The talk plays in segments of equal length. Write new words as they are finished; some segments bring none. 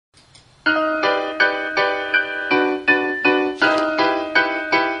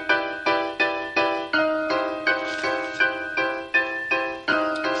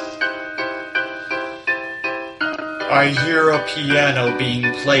I hear a piano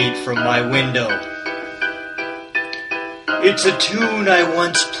being played from my window. It's a tune I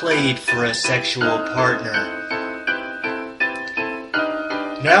once played for a sexual partner.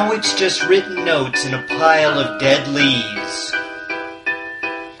 Now it's just written notes in a pile of dead leaves,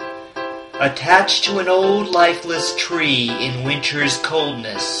 attached to an old lifeless tree in winter's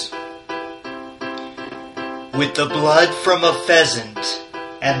coldness, with the blood from a pheasant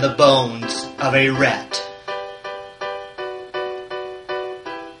and the bones of a rat.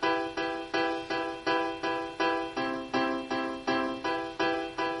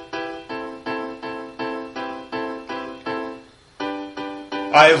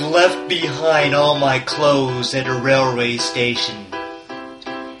 I've left behind all my clothes at a railway station.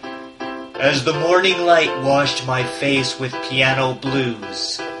 As the morning light washed my face with piano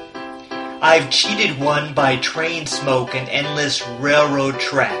blues, I've cheated one by train smoke and endless railroad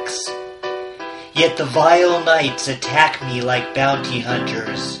tracks. Yet the vile nights attack me like bounty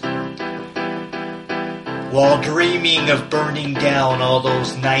hunters, while dreaming of burning down all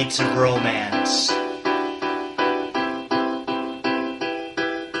those nights of romance.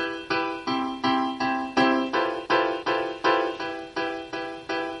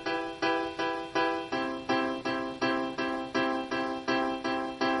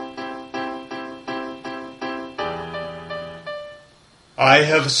 I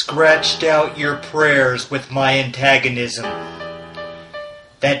have scratched out your prayers with my antagonism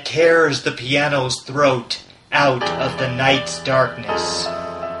that tears the piano's throat out of the night's darkness.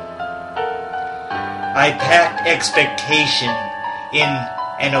 I packed expectation in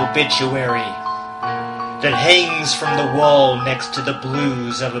an obituary that hangs from the wall next to the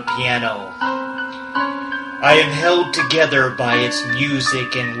blues of a piano. I am held together by its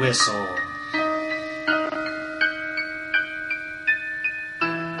music and whistle.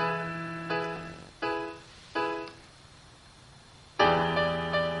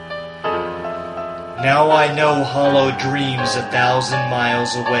 Now I know hollow dreams 1,000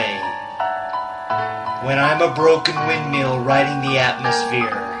 miles away, when I'm a broken windmill riding the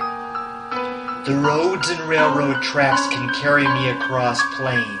atmosphere. The roads and railroad tracks can carry me across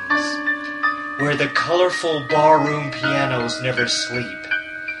plains, where the colorful barroom pianos never sleep.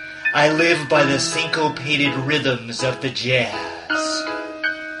 I live by the syncopated rhythms of the jazz.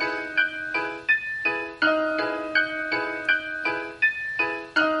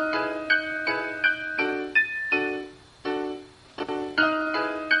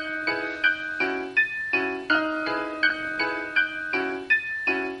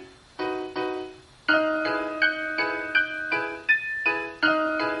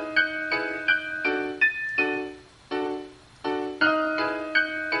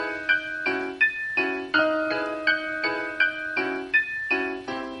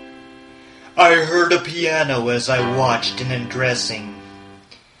 I heard a piano as I watched an undressing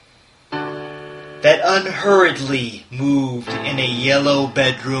that unhurriedly moved in a yellow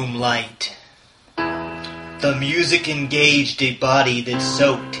bedroom light. The music engaged a body that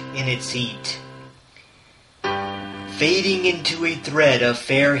soaked in its heat, fading into a thread of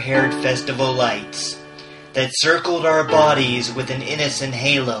fair-haired festival lights that circled our bodies with an innocent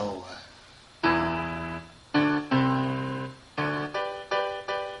halo.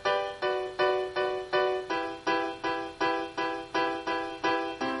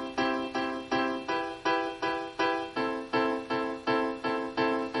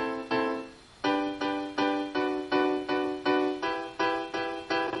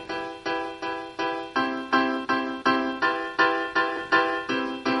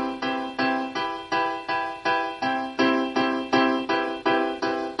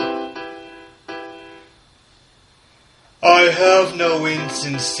 I have no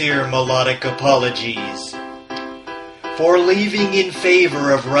insincere melodic apologies for leaving in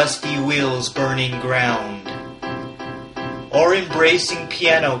favor of rusty wheels burning ground, or embracing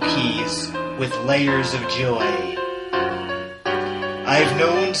piano keys with layers of joy. I've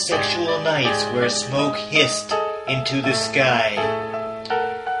known sexual nights where smoke hissed into the sky.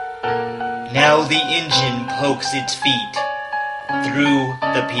 Now the engine pokes its feet through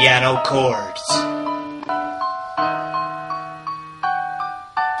the piano chords.